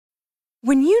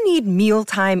When you need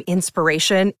mealtime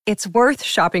inspiration, it's worth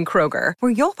shopping Kroger,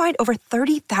 where you'll find over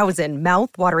 30,000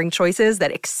 mouth-watering choices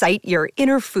that excite your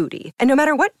inner foodie. And no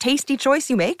matter what tasty choice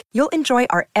you make, you'll enjoy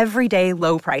our everyday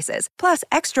low prices, plus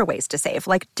extra ways to save,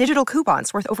 like digital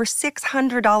coupons worth over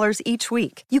 $600 each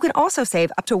week. You can also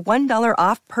save up to $1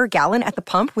 off per gallon at the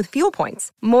pump with fuel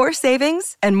points. More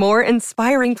savings and more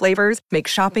inspiring flavors make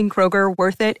shopping Kroger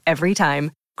worth it every time.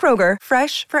 Kroger,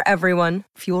 fresh for everyone.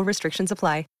 Fuel restrictions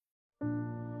apply.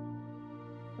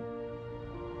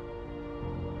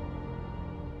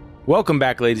 Welcome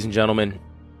back, ladies and gentlemen,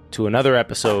 to another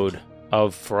episode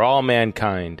of For All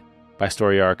Mankind by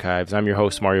Story Archives. I'm your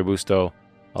host, Mario Busto,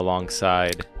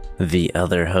 alongside the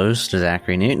other host,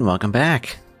 Zachary Newton. Welcome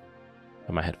back.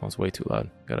 Oh, my headphones way too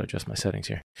loud. Gotta adjust my settings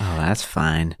here. Oh, that's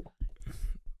fine.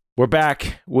 We're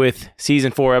back with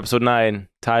Season 4, Episode 9,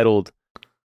 titled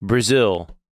Brazil.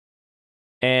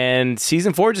 And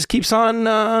Season 4 just keeps on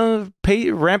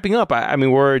ramping up. I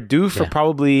mean, we're due for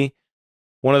probably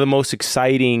one of the most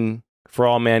exciting For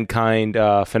All Mankind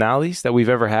finales that we've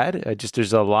ever had.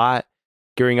 There's a lot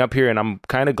gearing up here, and I'm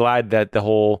kind of glad that the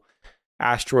whole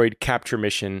asteroid capture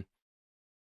mission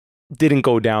didn't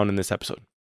go down in this episode.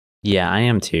 Yeah, I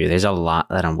am too. There's a lot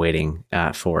that I'm waiting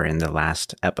for in the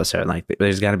last episode. Like,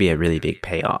 there's got to be a really big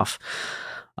payoff.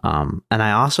 And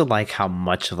I also like how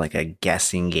much of like a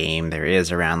guessing game there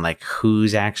is around like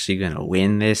who's actually going to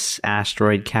win this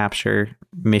asteroid capture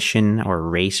mission or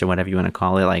race or whatever you want to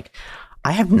call it. Like,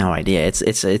 I have no idea. It's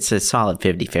a solid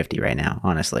 50-50 right now,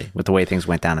 honestly, with the way things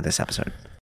went down in this episode.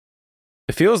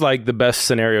 It feels like the best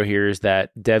scenario here is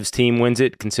that Dev's team wins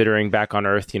it, considering back on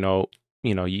Earth, you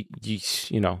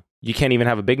can't even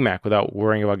have a Big Mac without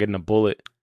worrying about getting a bullet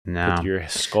with your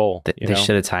skull. They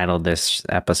should have titled this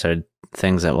episode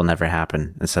Things That Will Never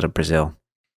Happen instead of Brazil.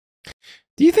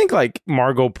 Do you think like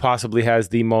Margot possibly has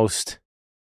the most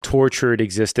tortured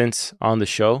existence on the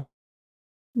show?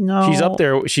 No. She's up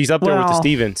there with the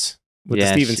Stevens, the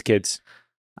Stevens kids.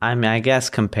 I mean, I guess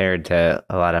compared to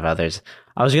a lot of others.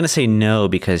 I was going to say no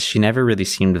because she never really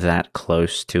seemed that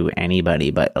close to anybody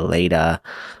but Aleida,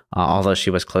 although she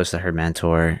was close to her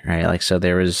mentor, right? Like, so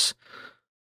there was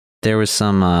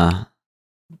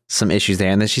some issues there,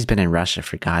 and then she's been in Russia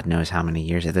for God knows how many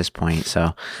years at this point.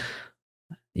 So,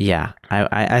 yeah,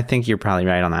 I think you're probably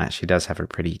right on that. She does have a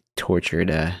pretty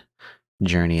tortured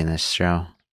journey in this show.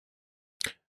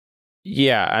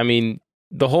 Yeah, I mean,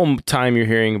 the whole time you're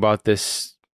hearing about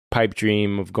this pipe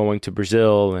dream of going to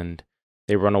Brazil, and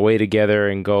they run away together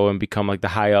and go and become like the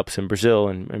high ups in Brazil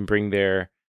and bring their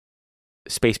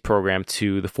space program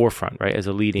to the forefront, right, as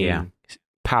a leading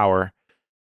power.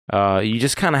 You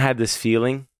just kind of had this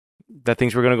feeling that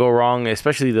things were going to go wrong,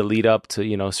 especially the lead up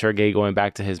to, Sergei going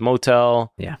back to his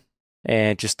motel. Yeah.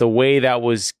 And just the way that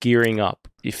was gearing up.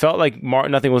 You felt like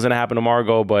nothing was going to happen to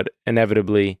Margot, but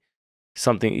inevitably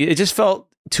it just felt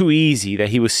too easy that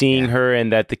he was seeing her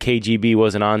and that the KGB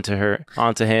wasn't onto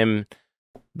him,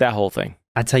 that whole thing.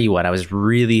 I tell you what, I was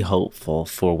really hopeful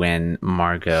for when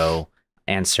Margot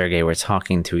and Sergei were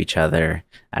talking to each other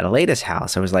at Aleida's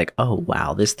house. I was like, oh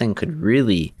wow, this thing could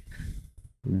really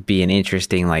be an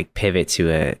interesting like pivot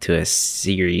to a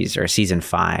series or season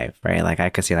 5, right? Like I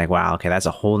could see like, wow, okay, that's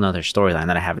a whole nother storyline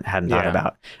that I hadn't thought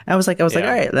about. I was like, all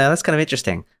right, that's kind of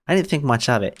interesting. I didn't think much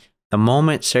of it. The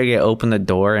moment Sergei opened the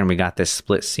door and we got this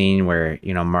split scene where,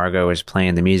 Margot is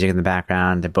playing the music in the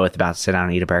background, they're both about to sit down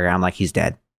and eat a burger. I'm like, he's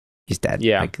dead. He's dead.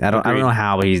 Yeah. Like, I don't know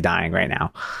how, but he's dying right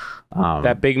now.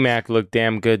 That Big Mac looked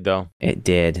damn good though. It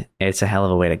did. It's a hell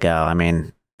of a way to go. I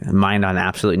mean, mind on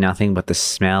absolutely nothing but the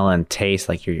smell and taste,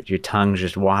 like your tongue's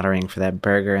just watering for that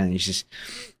burger, and you just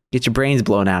get your brains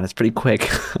blown out. It's pretty quick.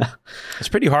 It's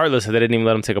pretty heartless that they didn't even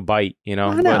let him take a bite, I know.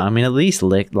 I mean, at least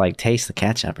taste the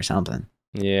ketchup or something.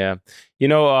 Yeah.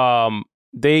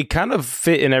 They kind of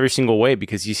fit in every single way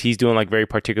because he's doing like very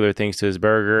particular things to his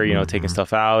burger, taking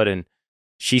stuff out, and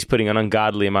she's putting an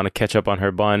ungodly amount of ketchup on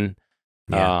her bun.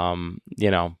 Yeah.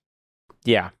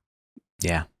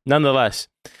 Yeah. Nonetheless,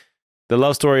 the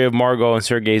love story of Margot and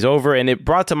Sergei is over, and it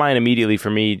brought to mind immediately for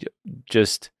me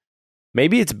just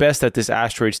maybe it's best that this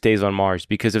asteroid stays on Mars,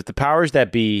 because if the powers that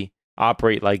be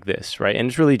operate like this, right, and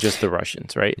it's really just the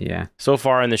Russians, right? Yeah. So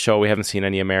far in the show, we haven't seen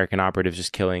any American operatives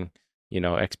just killing,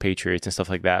 expatriates and stuff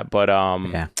like that. But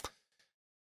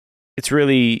it's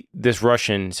really this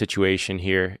Russian situation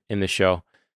here in the show.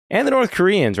 And the North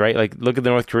Koreans, right? Like, look at the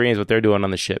North Koreans, what they're doing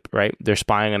on the ship, right? They're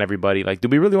spying on everybody. Like, do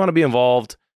we really want to be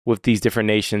involved with these different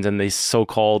nations and this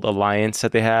so-called alliance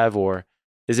that they have? Or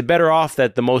is it better off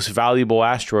that the most valuable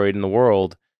asteroid in the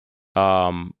world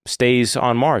stays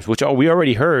on Mars? Which we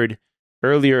already heard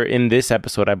earlier in this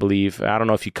episode, I believe. I don't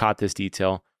know if you caught this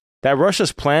detail, that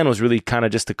Russia's plan was really kind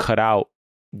of just to cut out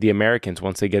the Americans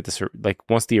once they get this, like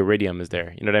once the Iridium is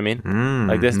there. You know what I mean?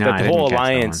 Like this, that the whole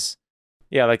alliance.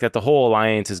 Yeah, like that the whole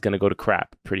alliance is going to go to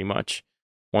crap pretty much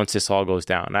once this all goes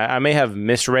down. I may have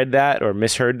misread that or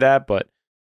misheard that, but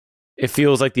it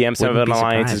feels like the M7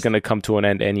 alliance is going to come to an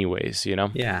end anyways, you know?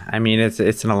 Yeah, I mean, it's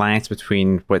an alliance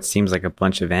between what seems like a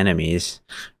bunch of enemies,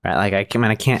 right? Like,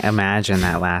 I can't imagine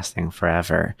that lasting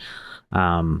forever.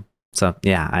 So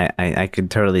yeah, I could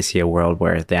totally see a world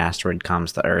where the asteroid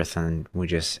comes to Earth and we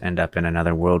just end up in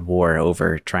another world war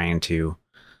over trying to,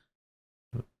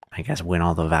 I guess, win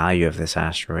all the value of this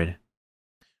asteroid.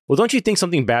 Well, don't you think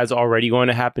something bad's already going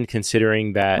to happen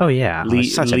considering that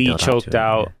Lee choked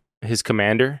out his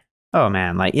commander? Oh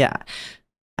man, like, yeah.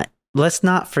 Let's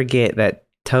not forget that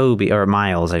Toby, or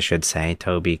Miles, I should say,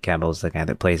 Toby Kebbell's the guy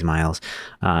that plays Miles,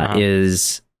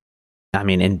 is, I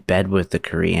mean, in bed with the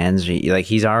Koreans. Like,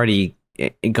 he's already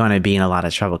going to be in a lot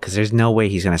of trouble because there's no way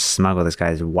he's going to smuggle this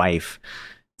guy's wife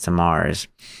to Mars.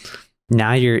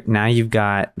 Now you've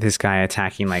got this guy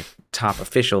attacking like top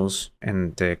officials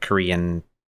in the Korean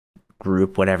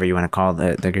group, whatever you want to call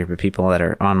the group of people that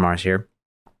are on Mars here.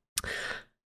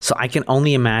 So I can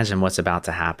only imagine what's about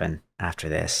to happen after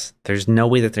this. There's no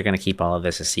way that they're going to keep all of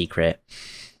this a secret.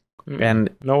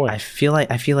 And no way. I feel like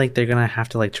they're going to have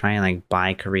to like try and like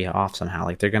buy Korea off somehow.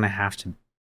 Like they're going to have to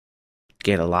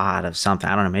get a lot of something.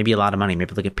 I don't know, maybe a lot of money.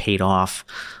 Maybe they'll get paid off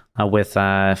with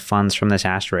funds from this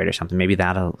asteroid or something. Maybe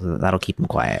that'll keep them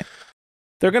quiet.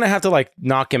 They're going to have to like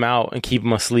knock him out and keep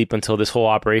him asleep until this whole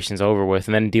operation's over with,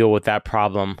 and then deal with that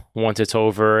problem once it's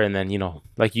over. And then, you know,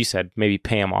 like you said, maybe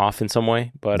pay him off in some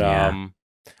way. But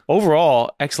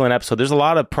overall, excellent episode. There's a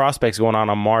lot of prospects going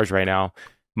on Mars right now.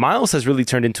 Miles has really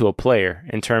turned into a player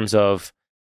in terms of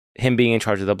him being in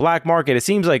charge of the black market. It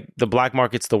seems like the black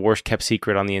market's the worst kept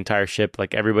secret on the entire ship.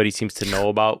 Like everybody seems to know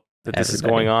about that this is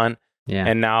going on. Yeah.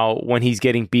 And now when he's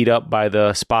getting beat up by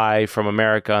the spy from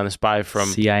America and the spy from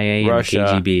CIA Russia,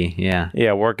 and KGB,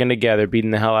 yeah, working together, beating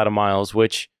the hell out of Miles,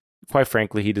 which quite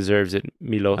frankly he deserves it,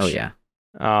 Milos. Oh yeah.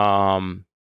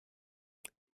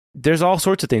 There's all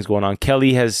sorts of things going on.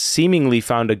 Kelly has seemingly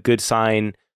found a good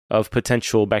sign of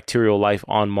potential bacterial life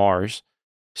on Mars.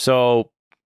 So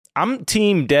I'm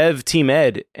team Dev, team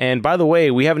Ed. And by the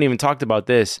way, we haven't even talked about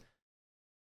this.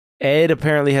 Ed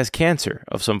apparently has cancer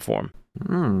of some form.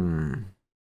 I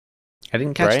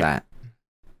didn't catch that.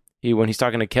 When he's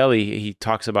talking to Kelly, he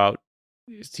talks about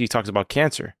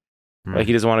cancer. Like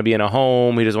he doesn't want to be in a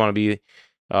home. He doesn't want to be.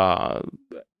 I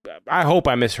hope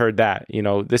I misheard that. You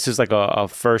know, this is like a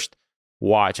first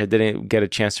watch. I didn't get a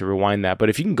chance to rewind that. But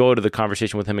if you can go to the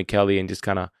conversation with him and Kelly and just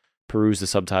kind of peruse the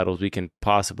subtitles, we can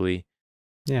possibly.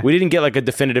 Yeah. We didn't get like a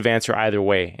definitive answer either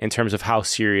way in terms of how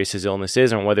serious his illness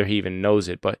is and whether he even knows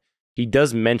it. But he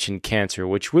does mention cancer,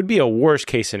 which would be a worst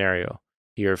case scenario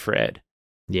here for Ed.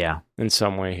 Yeah. In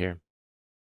some way here.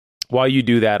 While you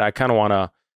do that, I kind of want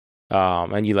to,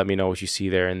 and you let me know what you see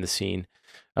there in the scene.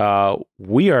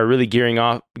 We are really gearing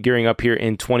up here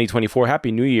in 2024.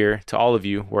 Happy New Year to all of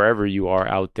you, wherever you are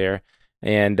out there.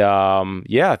 And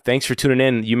thanks for tuning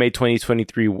in. You made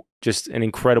 2023 just an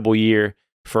incredible year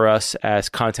for us as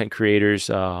content creators,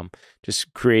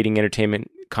 just creating entertainment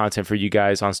content for you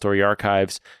guys on Story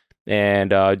Archives.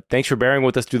 And thanks for bearing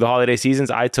with us through the holiday seasons.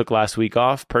 I took last week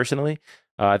off personally.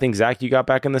 I think Zach, you got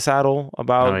back in the saddle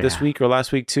about this week or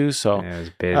last week too. So it was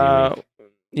busy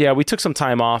week. We took some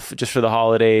time off just for the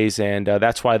holidays, and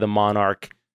that's why the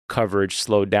Monarch coverage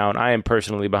slowed down. I am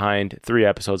personally behind 3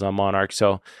 episodes on Monarch,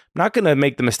 so I'm not going to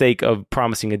make the mistake of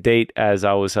promising a date as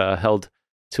I was held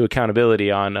to accountability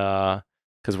on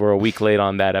because we're a week late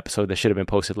on that episode that should have been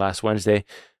posted last Wednesday.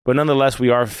 But nonetheless, we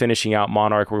are finishing out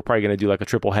Monarch. We're probably going to do like a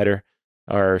triple header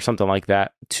or something like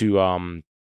that to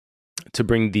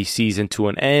bring the season to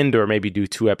an end, or maybe do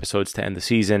 2 episodes to end the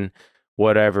season,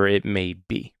 whatever it may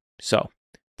be. So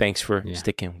thanks for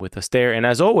sticking with us there. And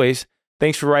as always,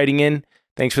 thanks for writing in.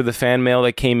 Thanks for the fan mail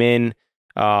that came in.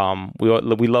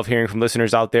 We love hearing from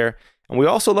listeners out there. And we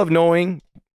also love knowing,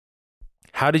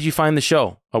 how did you find the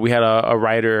show? We had a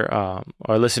writer,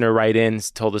 or a listener write in,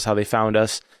 told us how they found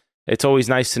us. It's always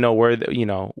nice to know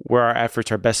where our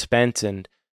efforts are best spent, and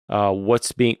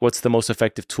what's the most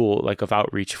effective tool of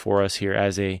outreach for us here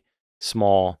as a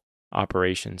small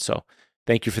operation. So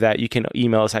thank you for that. You can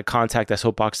email us at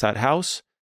contact@soapbox.house,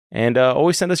 and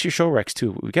always send us your show recs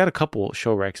too. We got a couple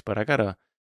show recs, but I gotta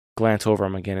glance over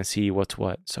them again and see what's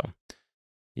what. So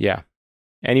yeah,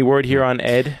 any word here on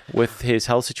Ed with his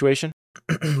health situation?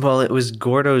 Well, it was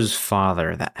Gordo's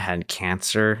father that had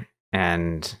cancer,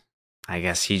 and I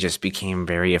guess he just became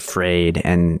very afraid,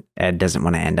 and Ed doesn't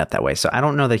want to end up that way. So I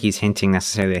don't know that he's hinting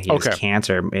necessarily that he has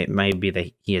cancer. It might be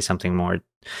that he has something more,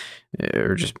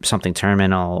 or just something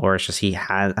terminal, or it's just he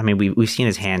has. I mean, we've seen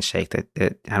his hand shake.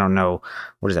 That I don't know,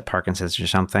 what is it, Parkinson's or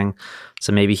something.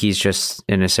 So maybe he's just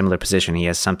in a similar position. He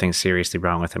has something seriously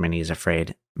wrong with him, and he's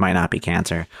afraid. Might not be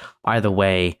cancer. Either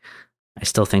way, I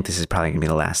still think this is probably going to be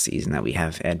the last season that we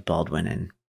have Ed Baldwin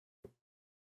in.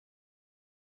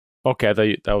 Okay, I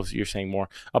thought you're saying more.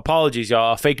 Apologies,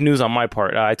 y'all. Fake news on my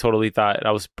part. I totally thought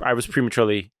I was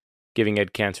prematurely giving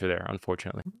Ed cancer there,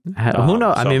 unfortunately. Who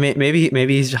knows? So, I mean, maybe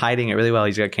he's hiding it really well.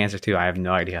 He's got cancer too. I have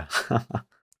no idea.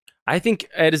 I think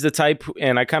Ed is the type,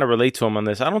 and I kind of relate to him on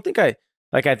this. I don't think at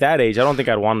that age, I don't think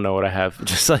I'd want to know what I have.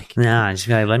 Just like, nah, just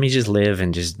be like, let me just live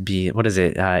and just be, what is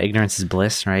it? Ignorance is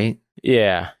bliss, right?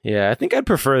 Yeah. I think I'd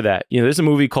prefer that. There's a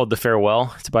movie called The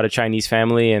Farewell. It's about a Chinese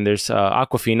family, and there's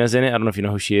Awkwafina's in it. I don't know if you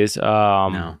know who she is.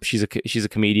 No. She's a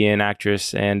comedian,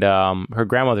 actress, and her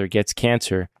grandmother gets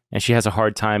cancer, and she has a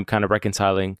hard time kind of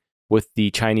reconciling with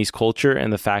the Chinese culture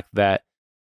and the fact that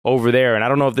over there, and I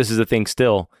don't know if this is a thing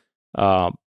still,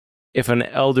 if an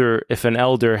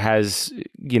elder has,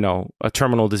 a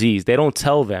terminal disease, they don't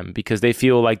tell them because they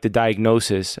feel like the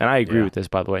diagnosis, and I agree with this,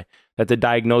 by the way, that the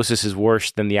diagnosis is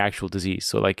worse than the actual disease.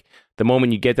 So like the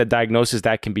moment you get that diagnosis,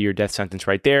 that can be your death sentence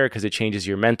right there, because it changes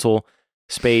your mental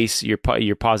space, your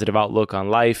positive outlook on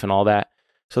life and all that.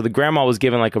 So the grandma was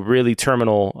given like a really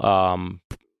terminal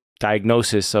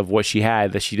diagnosis of what she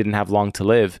had, that she didn't have long to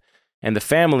live. And the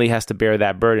family has to bear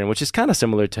that burden, which is kind of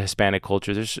similar to Hispanic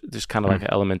culture. There's kind of like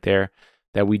an element there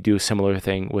that we do a similar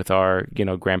thing with our,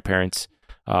 grandparents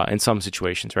in some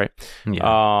situations, right?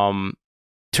 Yeah.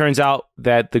 Turns out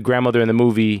that the grandmother in the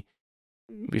movie,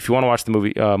 if you want to watch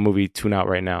the movie, tune out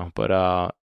right now.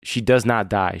 But she does not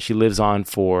die. She lives on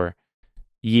for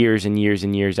years and years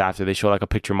and years after. They show like a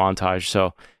picture montage.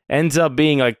 So ends up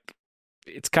being like,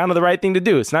 it's kind of the right thing to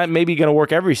do. It's not maybe going to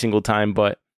work every single time,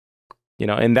 but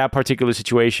in that particular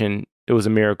situation, it was a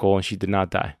miracle, and she did not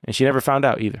die, and she never found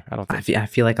out either. I don't think. I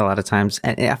feel like a lot of times,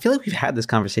 and I feel like we've had this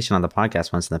conversation on the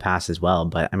podcast once in the past as well.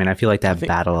 But I mean, I feel like that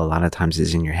battle a lot of times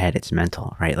is in your head. It's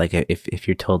mental, right? Like if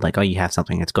you're told like, oh, you have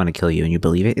something that's going to kill you, and you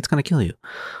believe it, it's going to kill you.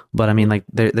 But I mean, like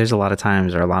there's a lot of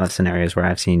times or a lot of scenarios where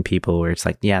I've seen people where it's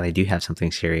like, yeah, they do have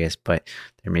something serious, but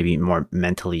they're maybe more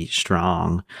mentally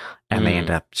strong, and they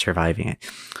end up surviving it.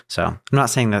 So I'm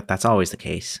not saying that that's always the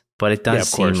case. But it does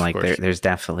seem like there's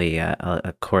definitely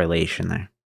a correlation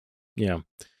there. Yeah.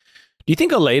 Do you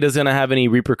think Aleda's going to have any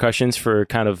repercussions for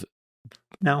kind of,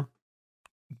 no,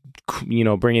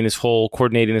 coordinating this whole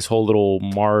little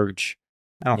Marge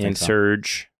and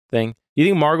Serge thing? Do you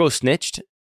think Margot snitched?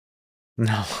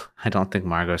 No, I don't think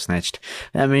Margot snitched.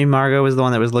 I mean, Margot was the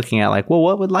one that was looking at like, well,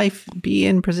 what would life be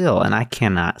in Brazil? And I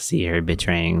cannot see her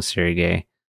betraying Sergei.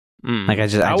 Like I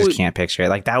just can't picture it.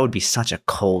 Like that would be such a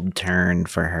cold turn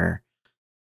for her.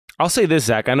 I'll say this,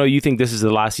 Zach. I know you think this is the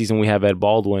last season we have Ed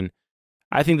Baldwin.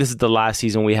 I think this is the last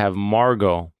season we have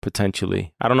Margot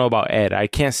potentially. I don't know about Ed. I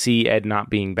can't see Ed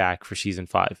not being back for season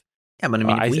 5. Yeah, but I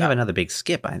mean, if we have another big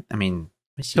skip, I mean,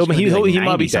 he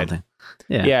might be dead.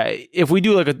 Yeah, if we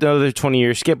do like another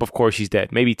 20-year skip, of course he's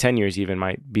dead. Maybe 10 years even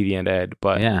might be the end of Ed.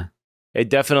 But yeah, it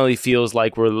definitely feels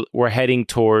like we're heading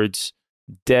towards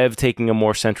Dev taking a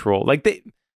more central role. Like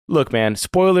look, man,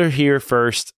 spoiler here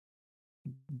first.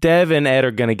 Dev and Ed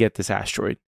are going to get this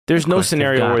asteroid. There's no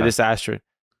scenario where this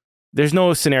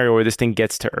thing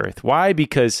gets to Earth. Why?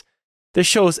 Because the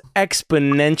show's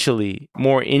exponentially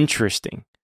more interesting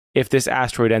if this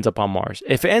asteroid ends up on Mars.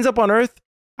 If it ends up on Earth,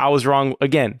 I was wrong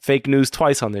again. Fake news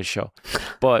twice on this show.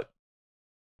 But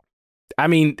I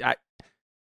mean,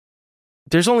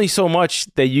 there's only so much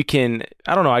that you can,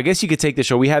 I don't know, I guess you could take the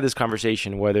show. We had this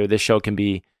conversation whether this show can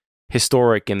be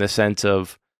historic in the sense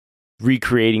of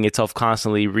recreating itself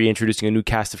constantly, reintroducing a new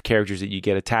cast of characters that you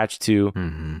get attached to.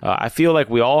 Mm-hmm. I feel like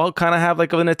we all kind of have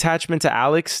like an attachment to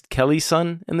Alex, Kelly's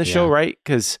son in the show, right?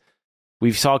 Because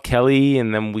we saw Kelly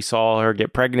and then we saw her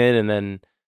get pregnant, and then,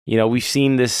 we've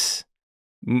seen this.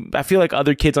 I feel like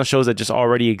other kids on shows that just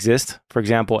already exist, for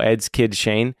example, Ed's kid,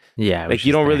 Shane. Yeah. Like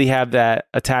you don't really have that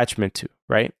attachment to,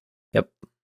 right? Yep.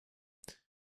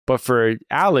 But for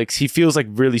Alex, he feels like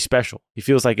really special. He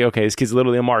feels like, okay, this kid's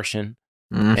literally a Martian.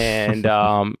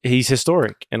 And he's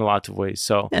historic in lots of ways.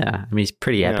 So yeah, I mean, he's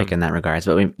pretty epic in that regards.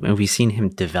 But we've seen him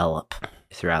develop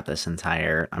throughout this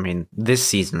entire. I mean, this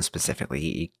season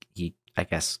specifically, he I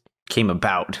guess came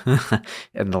about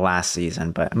in the last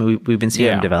season. But I mean, we've been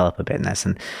seeing him develop a bit in this,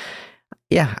 and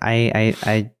yeah,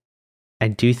 I I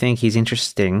do think he's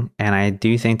interesting, and I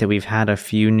do think that we've had a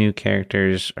few new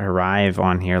characters arrive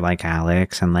on here, like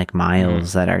Alex and like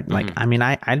Miles, that are like. I mean,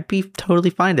 I'd be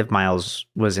totally fine if Miles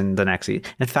was in the next season.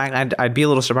 In fact, I'd be a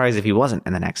little surprised if he wasn't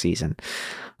in the next season.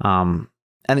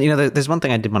 And there's one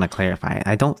thing I did want to clarify.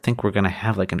 I don't think we're going to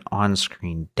have like an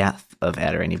on-screen death of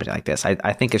Ed or anybody like this.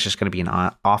 I think it's just going to be an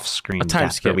off-screen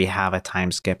death skip, where we have a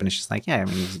time skip, and it's just like, yeah, I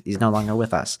mean, he's no longer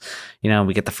with us.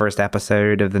 We get the first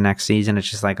episode of the next season. It's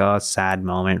just like, oh, a sad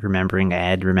moment, remembering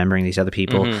Ed, remembering these other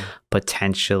people,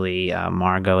 potentially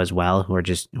Margot as well, who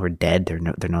are dead.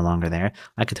 They're no longer there.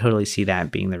 I could totally see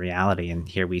that being the reality. And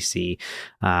here we see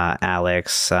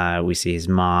Alex, we see his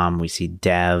mom, we see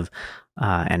Dev.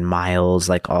 And Miles,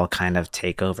 like, all kind of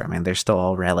take over. I mean, they're still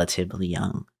all relatively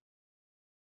young.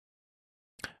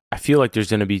 I feel like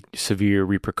there's going to be severe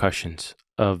repercussions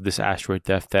of this asteroid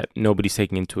theft that nobody's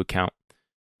taking into account.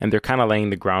 And they're kind of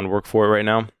laying the groundwork for it right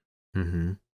now.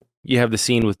 Mm-hmm. You have the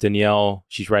scene with Danielle.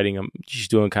 She's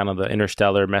doing kind of the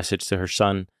interstellar message to her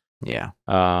son. Yeah.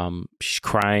 She's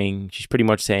crying. She's pretty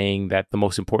much saying that the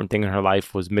most important thing in her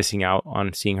life was missing out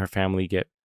on seeing her family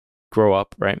grow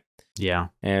up, right? Yeah.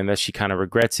 And that she kind of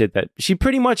regrets it, that she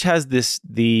pretty much has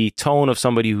the tone of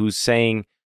somebody who's saying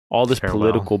all this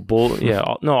political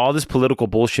all this political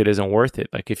bullshit isn't worth it.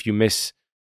 Like, if you miss,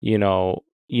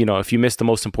 if you miss the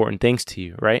most important things to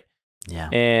you, right? Yeah.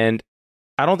 And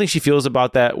I don't think she feels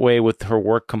about that way with her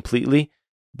work completely,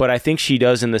 but I think she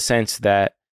does in the sense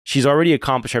that she's already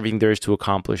accomplished everything there is to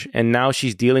accomplish. And now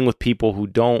she's dealing with people who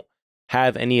don't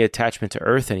have any attachment to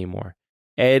Earth anymore.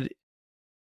 Ed,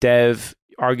 Dev,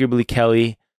 arguably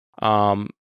Kelly,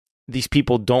 these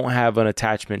people don't have an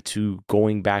attachment to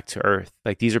going back to Earth.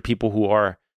 Like, these are people who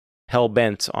are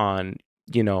hell-bent on,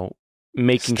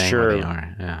 making staying sure where they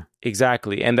are. Yeah,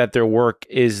 exactly, and that their work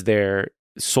is their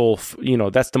sole,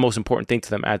 that's the most important thing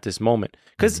to them at this moment.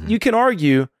 Because you can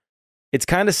argue it's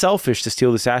kind of selfish to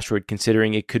steal this asteroid,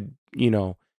 considering it could,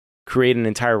 create an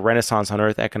entire renaissance on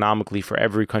Earth economically for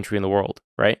every country in the world,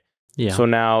 right? Yeah. So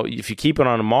now, if you keep it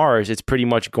on Mars, it's pretty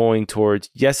much going towards,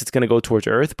 yes, it's going to go towards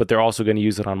Earth, but they're also going to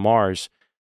use it on Mars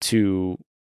to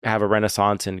have a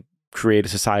renaissance and create a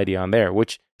society on there,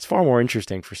 which is far more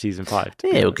interesting for season 5.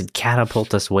 Yeah, it could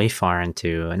catapult us way far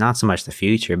into, not so much the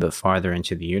future, but farther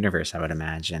into the universe, I would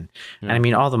imagine. And I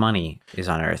mean, all the money is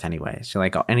on Earth anyway. So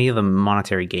like, any of the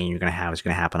monetary gain you're going to have is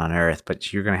going to happen on Earth,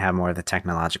 but you're going to have more of the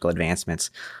technological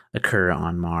advancements occur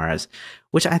on Mars,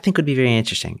 which I think would be very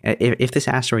interesting. If this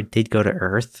asteroid did go to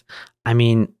Earth, I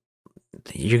mean,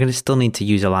 you're going to still need to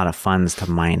use a lot of funds to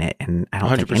mine it. And I don't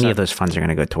 100%. Think any of those funds are going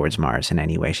to go towards Mars in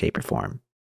any way, shape, or form.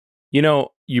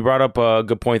 You brought up a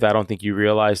good point that I don't think you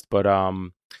realized, but I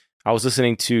was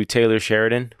listening to Taylor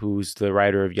Sheridan, who's the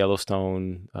writer of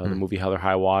Yellowstone, the movie Hell or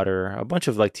High Water, a bunch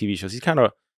of like TV shows. He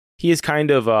is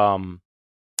kind of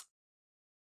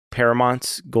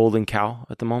Paramount's golden cow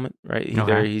at the moment, right? He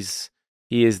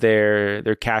is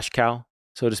their cash cow,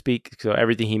 so to speak. So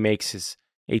everything he makes is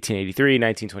 1883,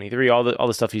 1923, all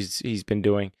the stuff he's been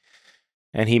doing.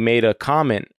 And he made a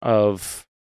comment of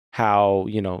how,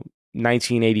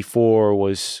 1984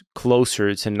 was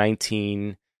closer to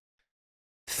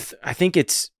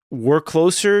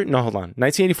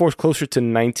 1984 is closer to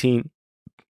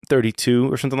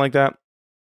 1932 or something like that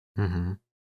than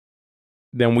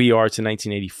we are to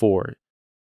 1984.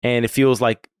 And it feels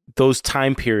like those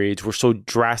time periods were so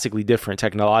drastically different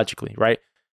technologically, right?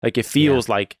 Like, it feels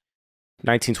like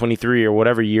 1923 or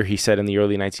whatever year he said in the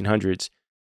early 1900s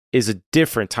is a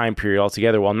different time period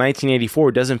altogether, while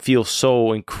 1984 doesn't feel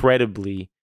so incredibly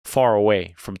far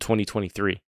away from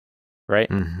 2023,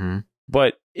 right?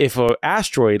 But if an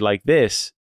asteroid like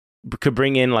this could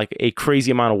bring in like a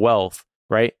crazy amount of wealth,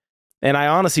 right? And I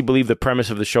honestly believe the premise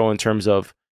of the show in terms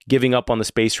of giving up on the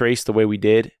space race the way we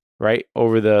did, right,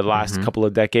 over the last couple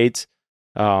of decades,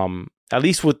 at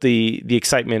least with the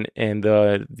excitement and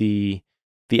the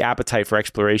appetite for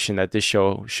exploration that this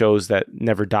show shows that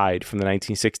never died from the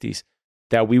 1960s,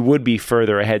 that we would be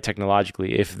further ahead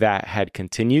technologically if that had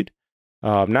continued.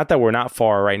 Not that we're not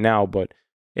far right now, but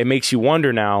it makes you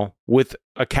wonder now, with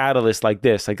a catalyst like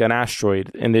this, like an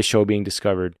asteroid in this show being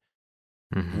discovered,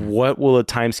 what will a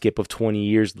time skip of 20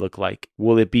 years look like?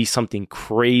 Will it be something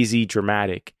crazy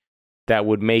dramatic that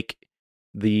would make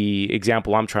the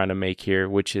example I'm trying to make here,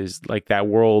 which is like that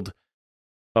world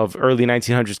of early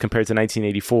 1900s compared to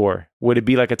 1984, would it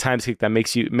be like a time skip that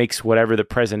makes whatever the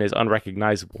present is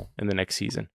unrecognizable in the next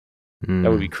season? That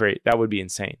would be great. That would be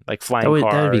insane. Like flying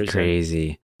cars. That would be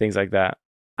crazy. Things like that.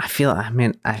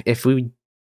 If we...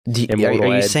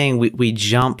 are you saying we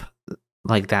jump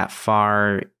like that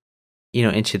far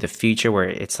into the future where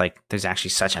it's like there's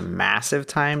actually such a massive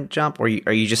time jump, or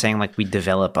are you just saying like we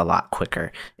develop a lot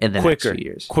quicker in the next few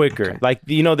years? Quicker. Okay. Like,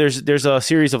 there's a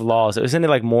series of laws. Isn't it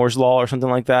like Moore's law or something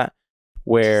like that?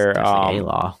 Where a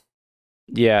law.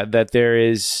 Yeah, that there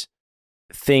is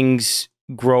things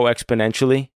grow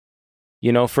exponentially.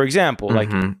 For example, like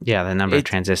the number of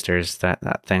transistors, that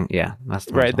thing. Yeah, that's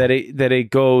the right. That it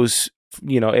goes,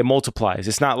 it multiplies.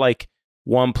 It's not like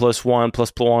 1 + 1 +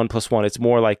 1 + 1. It's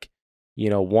more like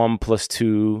 1 +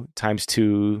 2 ×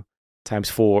 2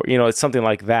 × 4. It's something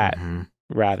like that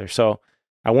rather. So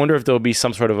I wonder if there'll be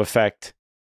some sort of effect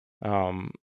in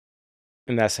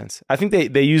that sense. I think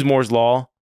they use Moore's law.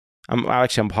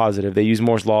 I'm positive they use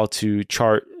Moore's law to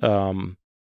chart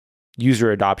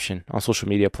user adoption on social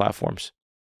media platforms.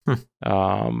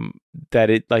 That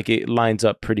it lines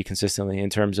up pretty consistently in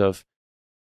terms of,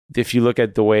 if you look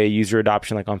at the way user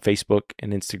adoption, like on Facebook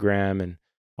and Instagram and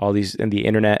all these and the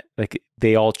internet, like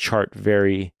they all chart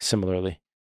very similarly.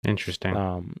 Interesting.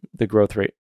 The growth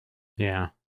rate. Yeah.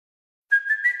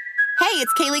 Hey,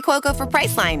 it's Kaylee Cuoco for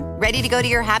Priceline. Ready to go to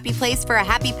your happy place for a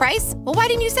happy price? Well, why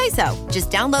didn't you say so? Just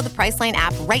download the Priceline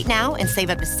app right now and save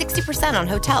up to 60% on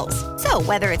hotels. So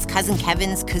whether it's Cousin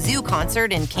Kevin's Kazoo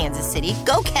Concert in Kansas City,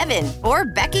 go Kevin, or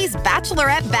Becky's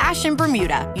Bachelorette Bash in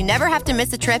Bermuda, you never have to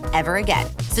miss a trip ever again.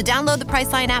 So download the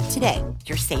Priceline app today.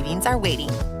 Your savings are waiting.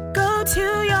 Go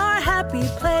to your happy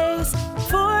place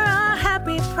for a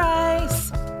happy price.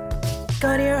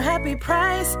 Go to your happy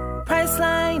price,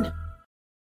 Priceline.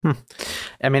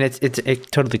 I mean,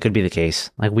 it totally could be the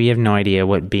case. Like, we have no idea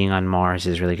what being on Mars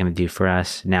is really going to do for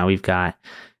us. Now we've got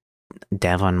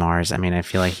Dev on Mars. I mean, I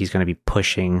feel like he's going to be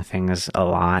pushing things a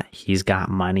lot. He's got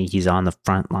money. He's on the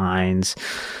front lines.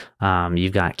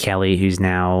 You've got Kelly, who's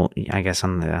now, I guess,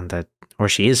 on the or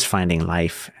she is finding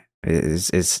life.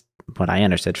 Is what I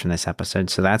understood from this episode.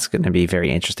 So that's going to be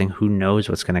very interesting. Who knows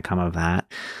what's going to come of that?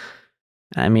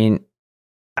 I mean,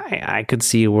 I could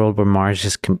see a world where Mars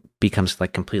just becomes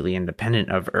like completely independent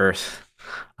of Earth.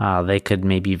 They could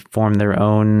maybe form their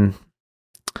own.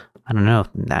 I don't know.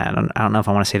 I don't know if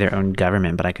I want to say their own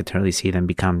government, but I could totally see them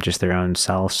become just their own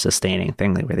self-sustaining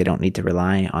thing, where they don't need to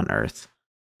rely on Earth.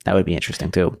 That would be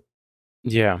interesting too.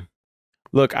 Yeah.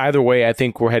 Look, either way, I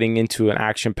think we're heading into an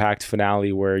action-packed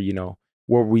finale where,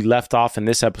 where we left off in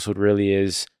this episode really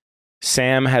is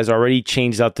Sam has already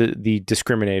changed out the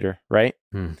discriminator, right?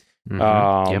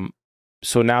 Yep.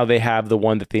 So now they have the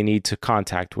one that they need to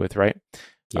contact with, right?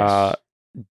 Yes.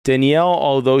 Danielle,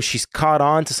 although she's caught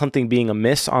on to something being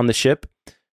amiss on the ship,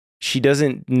 she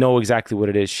doesn't know exactly what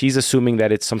it is. She's assuming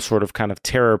that it's some sort of kind of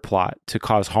terror plot to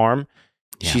cause harm.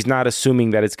 Yeah. She's not assuming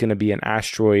that it's going to be an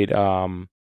asteroid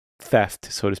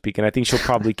theft, so to speak. And I think she'll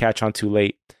probably catch on too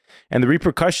late. And the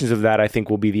repercussions of that, I think,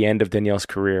 will be the end of Danielle's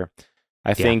career.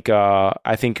 I think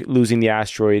losing the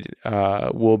asteroid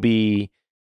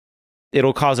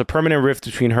it'll cause a permanent rift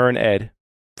between her and Ed,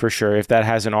 for sure, if that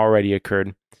hasn't already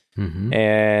occurred.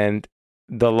 And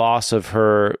the loss of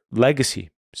her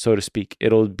legacy, so to speak.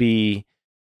 It'll be,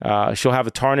 she'll have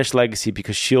a tarnished legacy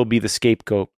because she'll be the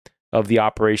scapegoat of the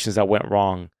operations that went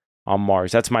wrong on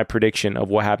Mars. That's my prediction of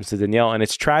what happens to Danielle. And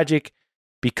it's tragic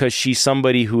because she's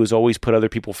somebody who has always put other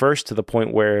people first, to the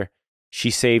point where she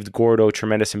saved Gordo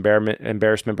tremendous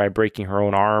embarrassment by breaking her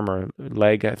own arm or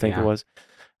leg, I think it was.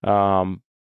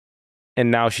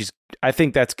 And now I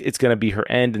think it's going to be her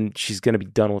end, and she's going to be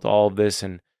done with all of this.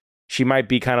 And she might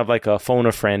be kind of like a phone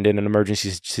a friend in an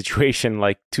emergency situation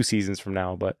like 2 seasons from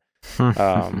now. But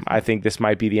I think this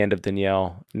might be the end of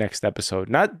Danielle next episode.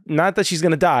 Not that she's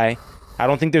going to die. I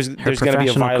don't think there's going to be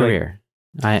a violent career.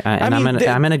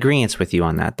 I'm in agreement with you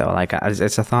on that, though. Like,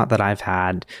 it's a thought that I've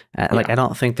had. I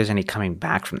don't think there's any coming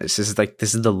back from this. This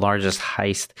is the largest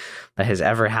heist that has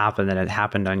ever happened, and it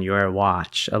happened on your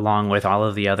watch, along with all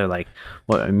of the other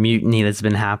mutiny that's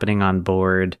been happening on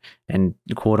board and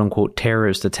quote unquote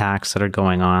terrorist attacks that are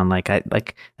going on.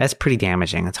 That's pretty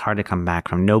damaging. It's hard to come back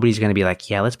from. Nobody's going to be like,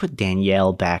 yeah, let's put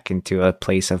Danielle back into a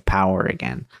place of power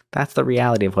again. That's the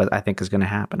reality of what I think is going to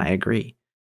happen. I agree.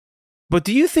 But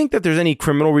do you think that there's any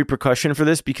criminal repercussion for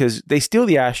this? Because they steal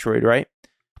the asteroid, right?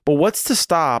 But what's to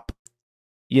stop,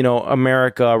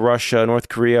 America, Russia, North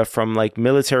Korea from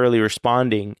militarily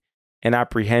responding and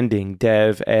apprehending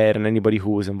Dev, Ed, and anybody who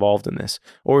was involved in this?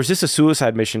 Or is this a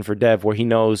suicide mission for Dev, where he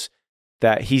knows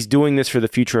that he's doing this for the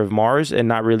future of Mars and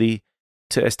not really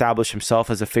to establish himself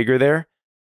as a figure there?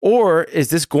 Or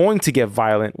is this going to get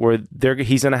violent, where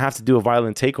he's going to have to do a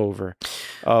violent takeover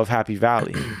of Happy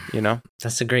Valley,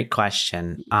 That's a great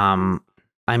question.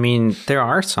 I mean, there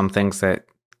are some things that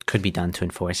could be done to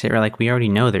enforce it. Or like we already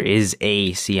know there is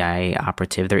a CIA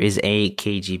operative, there is a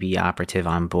KGB operative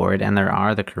on board, and there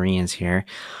are the Koreans here.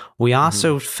 We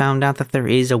also found out that there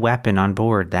is a weapon on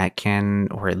board that can,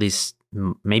 or at least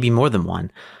maybe more than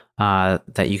one,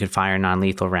 that you could fire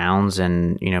non-lethal rounds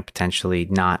and, you know, potentially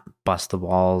not bust the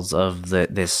walls of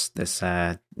this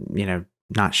you know,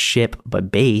 not ship but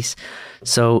base.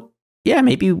 So yeah,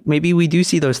 maybe we do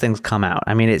see those things come out.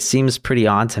 I mean, it seems pretty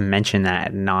odd to mention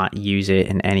that and not use it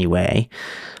in any way.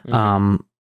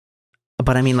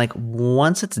 But I mean, like,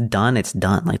 once it's done, it's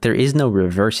done. Like, there is no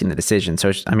reversing the decision.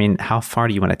 So, I mean, how far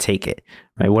do you want to take it,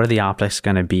 right? What are the optics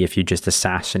going to be if you just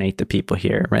assassinate the people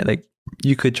here, right? Like,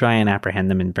 you could try and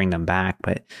apprehend them and bring them back,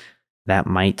 but that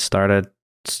might start a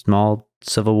small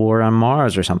civil war on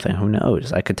Mars or something. Who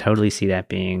knows? I could totally see that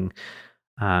being,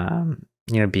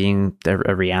 you know, being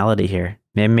a reality here.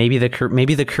 Maybe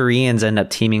the Koreans end up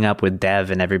teaming up with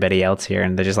Dev and everybody else here,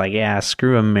 and they're just like, yeah,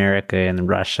 screw America and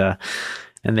Russia.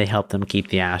 And they help them keep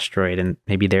the asteroid, and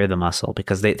maybe they're the muscle,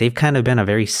 because they've kind of been a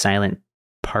very silent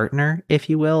partner,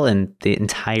 if you will, in the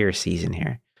entire season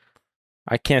here.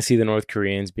 I can't see the North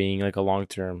Koreans being like a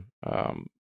long-term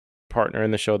partner in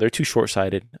the show. They're too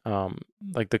short-sighted.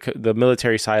 Like the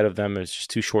military side of them is just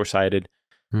too short-sighted.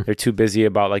 They're too busy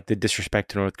about like the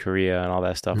disrespect to North Korea and all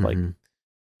that stuff. Like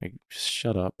just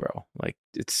shut up, bro. Like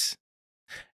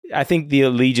I think the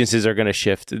allegiances are going to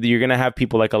shift. You're going to have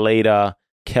people like Aleida,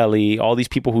 Kelly, all these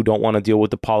people who don't want to deal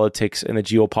with the politics and the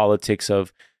geopolitics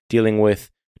of dealing with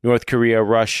North Korea,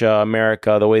 Russia,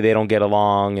 America, the way they don't get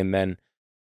along. And then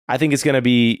I think it's going to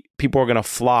be, people are going to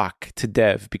flock to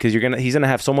Dev because he's going to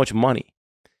have so much money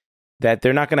that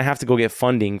they're not going to have to go get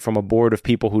funding from a board of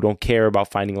people who don't care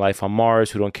about finding life on Mars,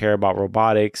 who don't care about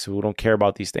robotics, who don't care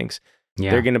about these things.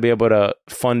 Yeah. They're going to be able to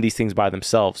fund these things by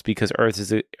themselves because Earth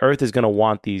is going to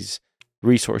want these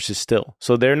resources still.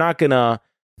 So they're not going to,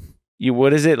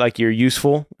 what is it? Like, you're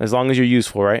useful as long as you're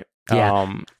useful, right?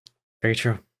 Yeah. Very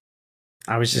true.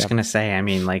 I was just going to say, I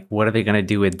mean, like, what are they going to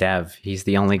do with Dev? He's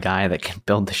the only guy that can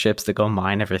build the ships to go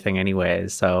mine everything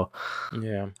anyways. So,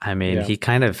 yeah. I mean, he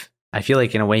kind of, I feel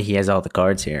like in a way he has all the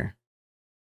cards here.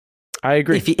 I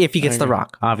agree. If he gets the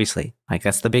rock, obviously. Like,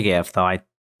 that's the big if, though.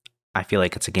 I feel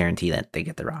like it's a guarantee that they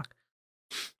get the rock.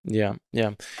 Yeah,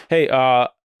 yeah. Hey,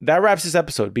 that wraps this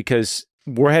episode because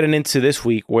we're heading into this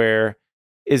week where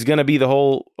is going to be the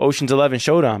whole Ocean's 11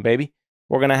 showdown, baby.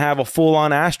 We're going to have a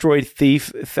full-on asteroid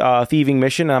thieving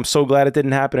mission, and I'm so glad it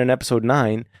didn't happen in episode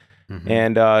 9.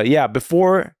 And yeah,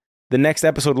 before the next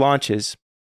episode launches,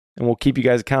 and we'll keep you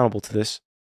guys accountable to this,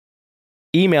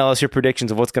 email us your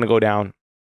predictions of what's going to go down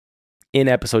in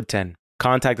episode 10.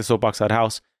 Contact the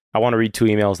Soapbox.house. I want to read 2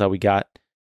 emails that we got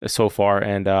so far,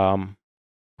 and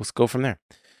let's go from there.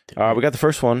 We got the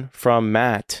first one from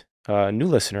Matt, new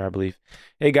listener, I believe.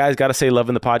 Hey guys, gotta say,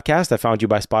 loving the podcast. I found you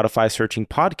by Spotify searching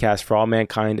podcasts for all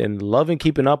mankind and loving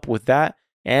keeping up with that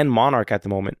and Monarch at the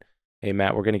moment. Hey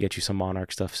Matt, we're gonna get you some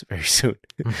Monarch stuff very soon.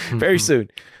 Very soon.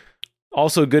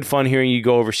 Also, good fun hearing you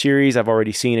go over series I've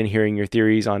already seen and hearing your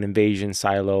theories on Invasion,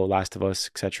 Silo, Last of Us,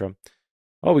 etc.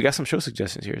 Oh, we got some show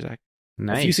suggestions here, Zach.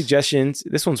 Nice. A few suggestions.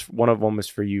 This one of them is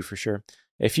for you for sure.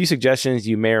 A few suggestions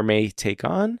you may or may not take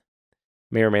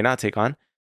on.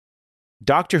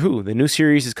 Doctor Who, the new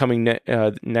series is coming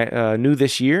new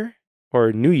this year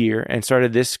or New Year and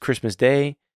started this Christmas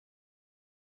Day.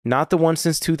 Not the one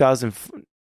since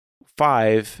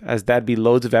 2005, as that'd be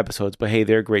loads of episodes, but hey,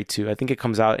 they're great too. I think it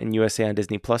comes out in USA on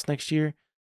Disney Plus next year.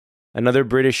 Another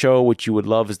British show which you would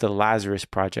love is The Lazarus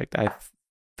Project.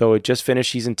 Though it just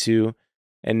finished season 2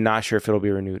 and not sure if it'll be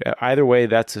renewed. Either way,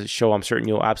 that's a show I'm certain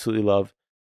you'll absolutely love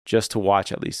just to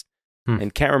watch at least.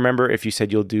 And can't remember if you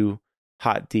said you'll do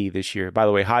Hot D this year. By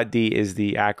the way, Hot D is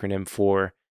the acronym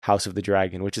for House of the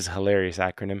Dragon, which is a hilarious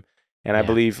acronym. And I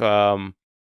believe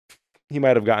he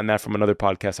might have gotten that from another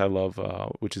podcast I love,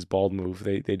 which is Bald Move.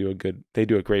 They do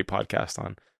a great podcast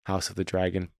on House of the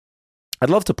Dragon.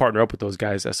 I'd love to partner up with those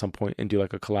guys at some point and do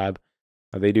like a collab.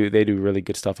 They do really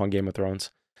good stuff on Game of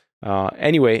Thrones.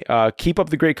 Anyway, keep up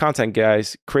the great content,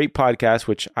 guys. Create podcasts,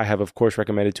 which I have of course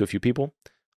recommended to a few people.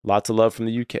 Lots of love from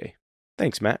the UK.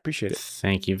 Thanks, Matt. Appreciate it.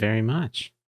 Thank you very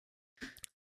much.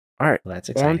 All right. Well, that's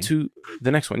exciting. On to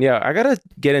the next one. Yeah, I got to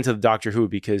get into the Doctor Who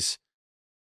because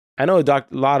I know a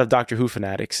lot of Doctor Who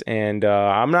fanatics, and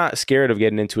I'm not scared of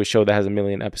getting into a show that has 1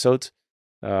 million episodes.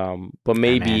 But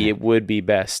maybe it would be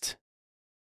best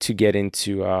to get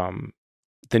into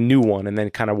the new one and then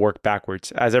kind of work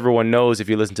backwards. As everyone knows, if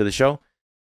you listen to the show,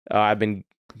 I've been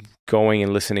going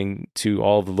and listening to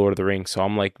all of the Lord of the Rings. So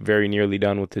I'm like very nearly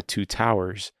done with the 2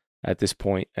 Towers at this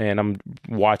point, and I'm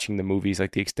watching the movies,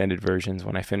 like the extended versions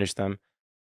when I finish them.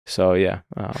 So yeah,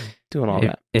 doing all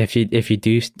that. If you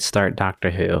do start Doctor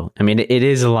Who, I mean, it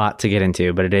is a lot to get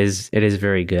into, but it is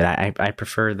very good. I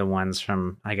prefer the ones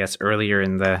from, I guess, earlier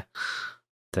in the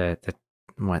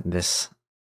this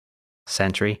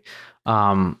century.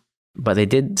 But they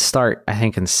did start, I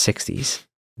think, in the 60s.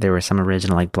 There were some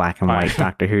original like black and white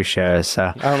Doctor Who shows.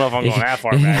 So I don't know if I'm going that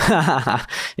far back.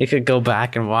 You could go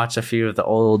back and watch a few of the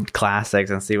old classics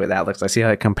and see what that looks like. See how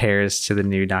it compares to the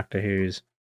new Doctor Who's.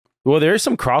 Well, there is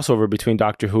some crossover between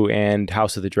Doctor Who and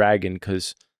House of the Dragon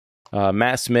because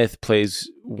Matt Smith plays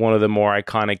one of the more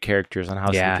iconic characters on House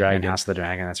of the Dragon. House of the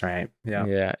Dragon, that's right. Yeah.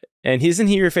 Yeah. And isn't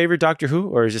he your favorite Doctor Who,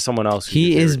 or is it someone else?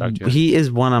 He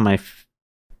is one of my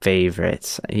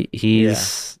favorites.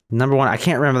 He's number one. I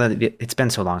can't remember that. It's been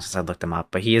so long since I looked him up,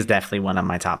 but he is definitely one of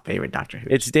my top favorite Doctor Who.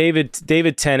 It's David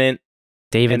Tennant.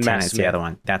 David Tennant's the other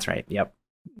one. That's right. Yep.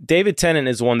 David Tennant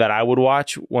is one that I would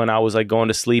watch when I was like going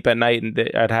to sleep at night, and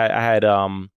I had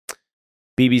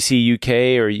BBC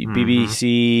UK or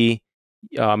BBC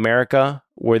America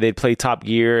where they'd play Top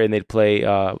Gear and they'd play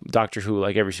Doctor Who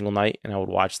like every single night, and I would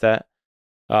watch that.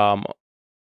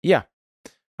 Yeah,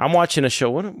 I'm watching a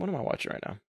show. What am I watching right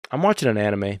now? I'm watching an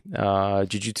anime,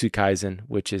 Jujutsu Kaisen,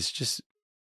 which is just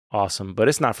awesome, but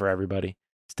it's not for everybody.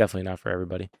 It's definitely not for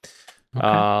everybody.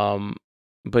 Okay.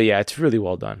 But yeah, it's really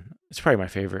well done. It's probably my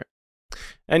favorite.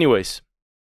 Anyways,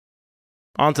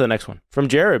 on to the next one from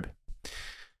Jared.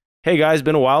 Hey guys,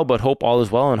 been a while, but hope all is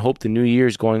well and hope the new year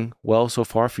is going well so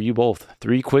far for you both.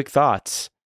 3 quick thoughts.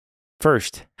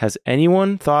 First, has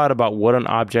anyone thought about what an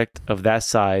object of that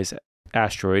size,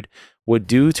 asteroid, would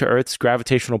do to Earth's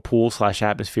gravitational pull /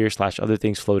 atmosphere / other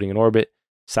things floating in orbit,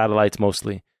 satellites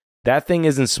mostly? That thing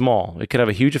isn't small. It could have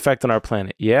a huge effect on our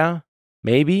planet. Yeah?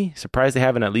 Maybe? Surprised they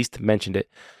haven't at least mentioned it.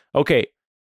 Okay,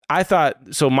 my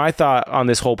thought on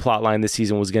this whole plot line this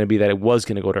season was going to be that it was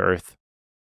going to go to Earth,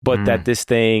 but that this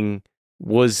thing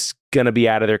was going to be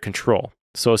out of their control.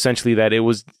 So essentially that it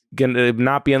was going to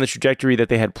not be on the trajectory that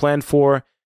they had planned for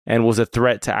and was a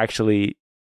threat to actually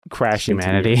crash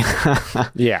humanity.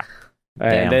 Yeah.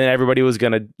 And then everybody was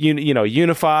going to,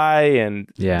 unify, and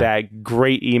that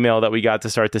great email that we got to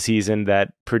start the season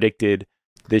that predicted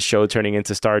this show turning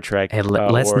into Star Trek. Hey,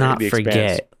 let's not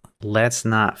forget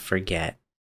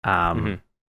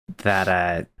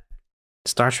that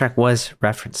Star Trek was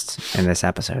referenced in this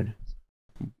episode.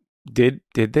 Did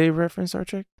they reference Star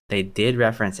Trek? They did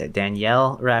reference it.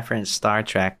 Danielle referenced Star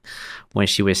Trek when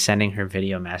she was sending her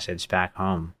video message back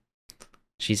home.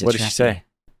 What did she say?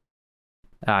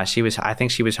 I think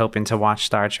she was hoping to watch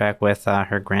Star Trek with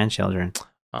her grandchildren.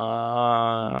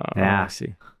 I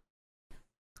see.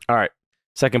 All right.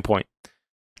 Second point.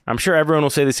 I'm sure everyone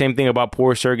will say the same thing about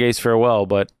poor Sergei's farewell,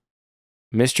 but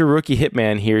Mr. Rookie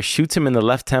Hitman here shoots him in the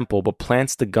left temple, but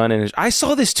plants the gun in his... I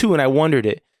saw this too, and I wondered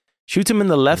it. Shoots him in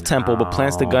the left temple, but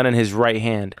plants the gun in his right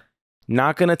hand.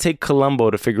 Not going to take Columbo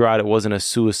to figure out it wasn't a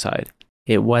suicide.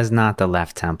 It was not the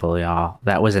left temple, y'all.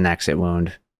 That was an exit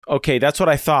wound. Okay, that's what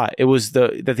I thought. It was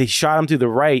that they shot him through the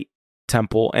right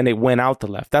temple and it went out the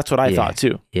left. That's what I thought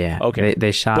too. Yeah. Okay.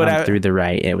 They shot him through the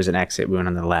right. It was an exit wound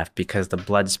on the left because the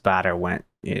blood spatter went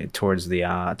towards the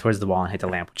wall and hit the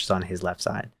lamp, which is on his left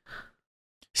side.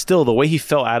 Still, the way he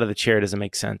fell out of the chair doesn't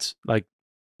make sense. Like,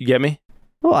 you get me?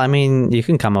 Well, I mean, you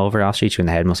can come over. I'll shoot you in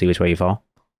the head and we'll see which way you fall.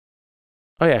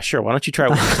 Oh yeah, sure. Why don't you try it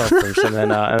with yourself first, and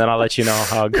then I'll let you know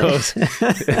how it goes.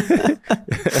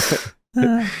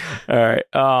 All right.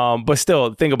 But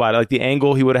still, think about it. Like the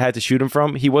angle he would have had to shoot him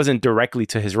from, he wasn't directly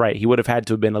to his right. He would have had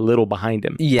to have been a little behind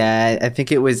him. Yeah, I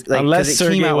think it was like unless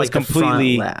Sergei was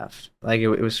completely left. Like it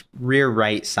was rear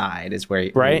right side is where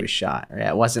he was shot.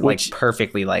 Yeah, it wasn't like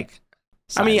perfectly like.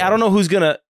 Sideways. I mean, I don't know who's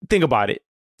gonna think about it.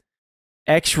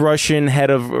 Ex-Russian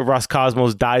head of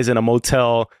Roscosmos dies in a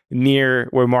motel near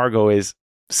where Margot is.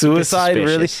 Suicide,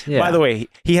 really? Yeah. By the way,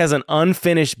 he has an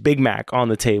unfinished Big Mac on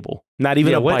the table. Not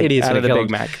even a bite out of the Big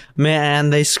Mac. Man,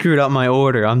 they screwed up my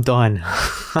order. I'm done.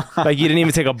 Like you didn't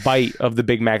even take a bite of the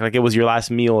Big Mac. Like it was your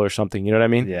last meal or something. You know what I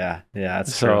mean? Yeah,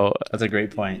 that's true. That's a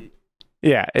great point.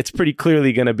 Yeah, it's pretty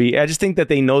clearly going to be. I just think that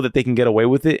they know that they can get away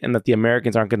with it, and that the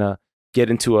Americans aren't going to get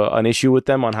into an issue with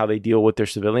them on how they deal with their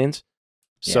civilians.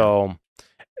 Yeah. So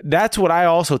that's what I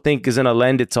also think is going to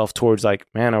lend itself towards like,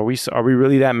 man, are we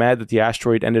really that mad that the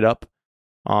asteroid ended up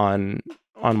on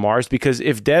Mars? Because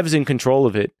if Dev's in control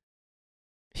of it,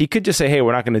 he could just say, hey,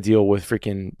 we're not going to deal with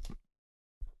freaking,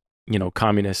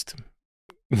 communist,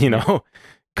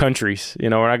 countries. We're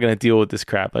not going to deal with this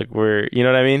crap. Like you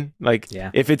know what I mean? Like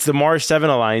if it's the Mars 7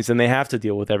 Alliance, then they have to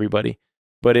deal with everybody.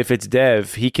 But if it's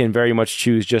Dev, he can very much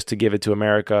choose just to give it to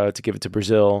America, to give it to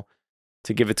Brazil,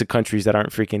 to give it to countries that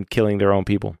aren't freaking killing their own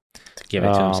people. To give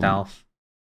it to himself.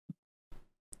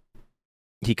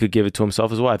 he could give it to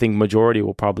himself as well. I think majority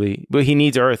will probably, but he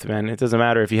needs Earth, man. It doesn't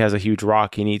matter if he has a huge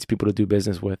rock. He needs people to do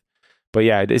business with. But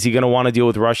yeah, is he going to want to deal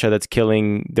with Russia that's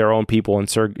killing their own people and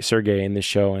Sergei in this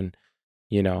show? And,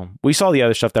 we saw the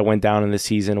other stuff that went down in this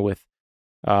season with,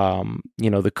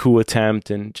 the coup attempt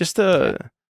and just the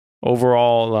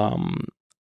overall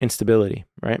instability,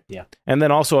 right? Yeah. And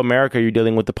then also America, you're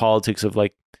dealing with the politics of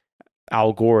like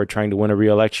Al Gore trying to win a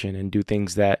re-election and do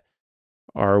things that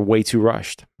are way too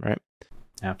rushed, right?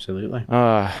 Absolutely.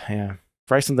 Yeah.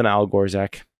 Write something to Al Gore,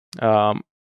 Zach.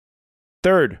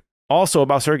 Third, also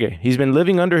about Sergei. He's been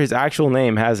living under his actual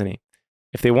name, hasn't he?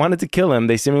 If they wanted to kill him,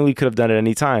 they seemingly could have done it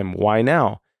any time. Why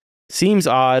now? Seems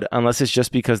odd, unless it's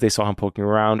just because they saw him poking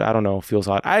around. I don't know. Feels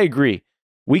odd. I agree.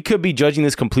 We could be judging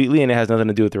this completely, and it has nothing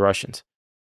to do with the Russians.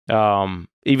 Even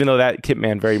though that Kit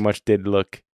Man very much did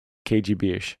look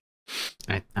KGB-ish.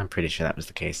 I'm pretty sure that was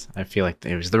the case. I feel like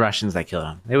it was the Russians that killed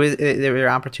him. They were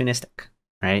opportunistic,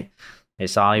 right? They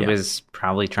saw he was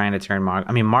probably trying to turn Margot.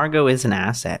 I mean, Margot is an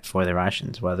asset for the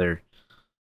Russians, whether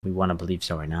we want to believe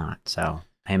so or not. So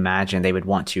I imagine they would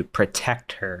want to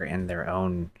protect her in their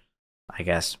own, I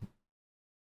guess,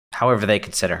 however they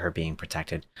consider her being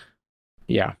protected.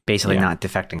 Yeah. Basically not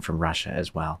defecting from Russia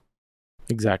as well.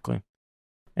 Exactly.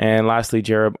 And lastly,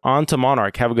 Jared, on to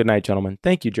Monarch. Have a good night, gentlemen.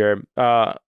 Thank you, Jared.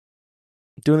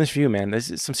 Doing this for you, man. This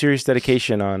is some serious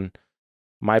dedication on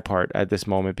my part at this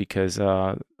moment because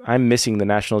I'm missing the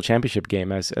national championship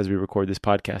game as we record this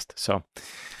podcast. So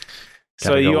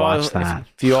you all,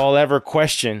 if you all ever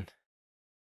question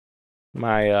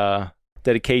my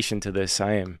dedication to this,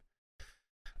 I am.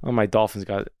 Oh, my Dolphins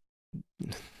got. I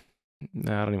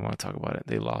don't even want to talk about it.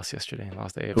 They lost yesterday.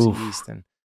 Lost the AFC East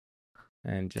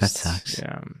and just that sucks.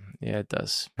 Yeah, it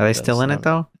does. Are they still in it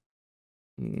though?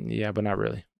 Yeah, but not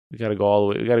really. We got to go all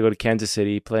the way. We got to go to Kansas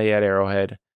City, play at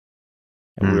Arrowhead.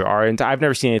 And I've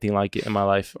never seen anything like it in my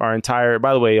life. By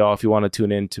the way, y'all, if you want to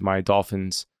tune in to my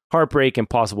Dolphins heartbreak and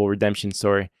possible redemption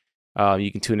story,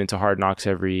 you can tune into Hard Knocks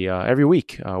every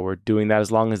week. We're doing that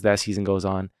as long as that season goes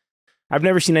on. I've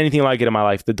never seen anything like it in my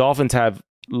life. The Dolphins have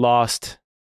lost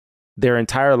their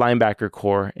entire linebacker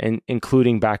core,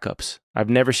 including backups. I've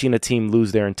never seen a team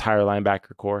lose their entire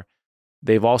linebacker core.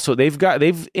 We've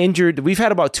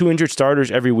had about 2 injured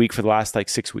starters every week for the last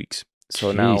 6 weeks.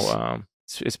 So now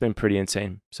it's been pretty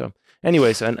insane. So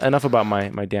anyways, enough about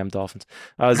my damn Dolphins.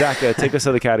 Zach, take us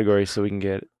to the categories so we can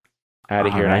get out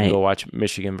of here and I can go watch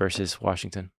Michigan versus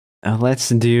Washington. Let's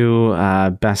do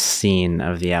best scene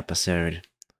of the episode.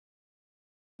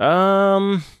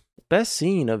 Best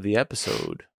scene of the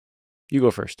episode. You go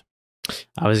first.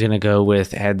 I was going to go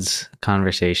with Ed's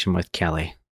conversation with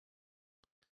Kelly.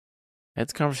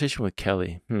 Ed's conversation with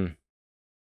Kelly. I'm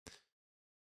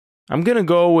going to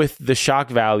go with the shock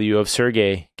value of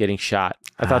Sergei getting shot.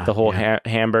 I thought the whole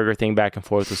hamburger thing back and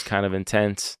forth was kind of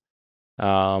intense.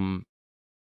 I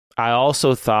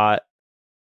also thought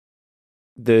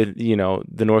the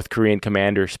North Korean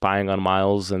commander spying on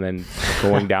Miles and then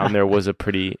going down there was a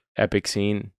pretty epic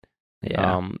scene.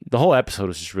 Yeah. The whole episode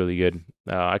was just really good.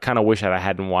 I kind of wish that I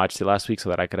hadn't watched it last week so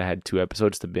that I could have had 2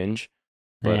 episodes to binge.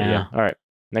 But yeah. All right.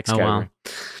 Next category. Well.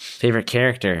 Favorite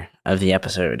character of the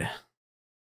episode.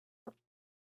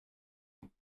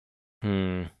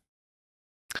 That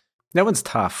one's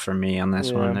tough for me on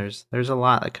this one. There's a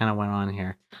lot that kind of went on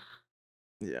here.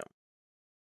 Yeah.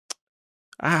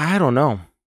 I don't know.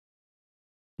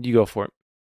 You go for it.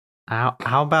 How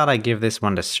about I give this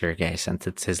one to Sergei since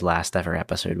it's his last ever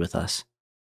episode with us?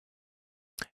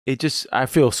 I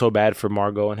feel so bad for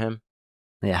Margot and him.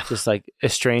 Yeah. Just like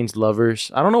estranged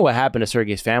lovers. I don't know what happened to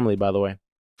Sergei's family, by the way.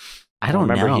 I don't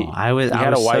know. He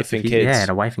had a wife and kids. Yeah, had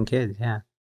a wife and kids, yeah.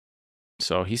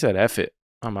 So he said, F it.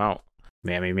 I'm out.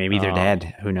 Yeah, maybe they're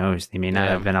dead. Who knows? They may not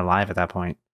have been alive at that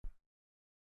point.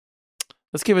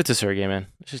 Let's give it to Sergei, man.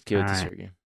 Let's just give it to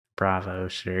Sergei. Bravo,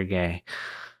 Sergei.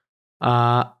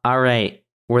 All right.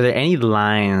 Were there any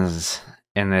lines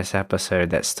in this episode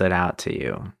that stood out to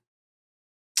you?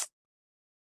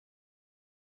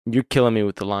 You're killing me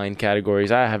with the line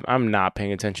categories. I'm not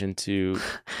paying attention to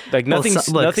nothing has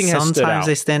stood out. Sometimes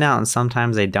they stand out and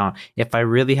sometimes they don't. If I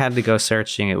really had to go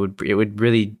searching, it would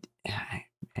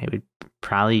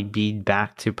probably be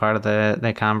back to part of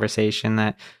the conversation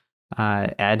that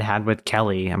Ed had with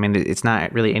Kelly. I mean, it's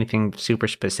not really anything super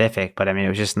specific, but I mean, it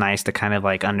was just nice to kind of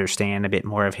understand a bit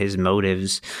more of his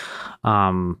motives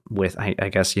with, I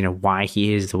guess, why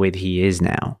he is the way that he is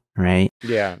now, right?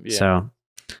 Yeah. So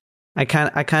I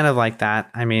kind of like that.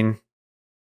 I mean,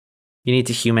 you need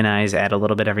to humanize Ed a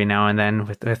little bit every now and then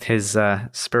with his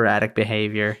sporadic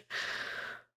behavior.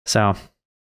 So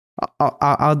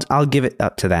I'll give it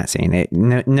up to that scene.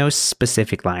 No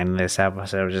specific line in this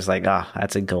episode. I was just like,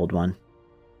 that's a gold one.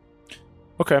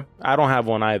 Okay, I don't have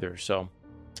one either, so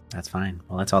that's fine.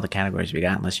 Well, that's all the categories we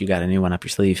got, unless you got a new one up your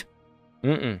sleeve.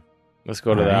 Let's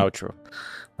go to the outro.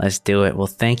 Let's do it. Well,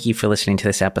 thank you for listening to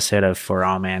this episode of For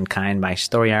All Mankind by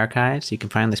Story Archives. You can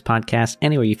find this podcast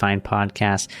anywhere you find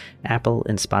podcasts, Apple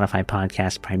and Spotify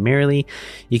podcasts primarily.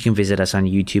 You can visit us on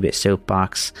YouTube at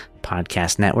Soapbox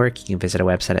Podcast Network. You can visit our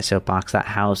website at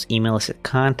soapbox.house. Email us at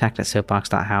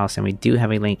contact@soapbox.house. And we do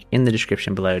have a link in the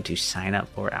description below to sign up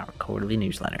for our quarterly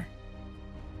newsletter.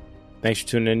 Thanks for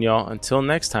tuning in, y'all. Until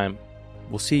next time,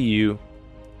 we'll see you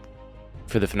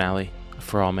for the finale of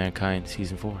For All Mankind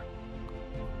Season 4.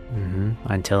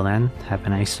 Until then, have a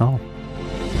nice soul.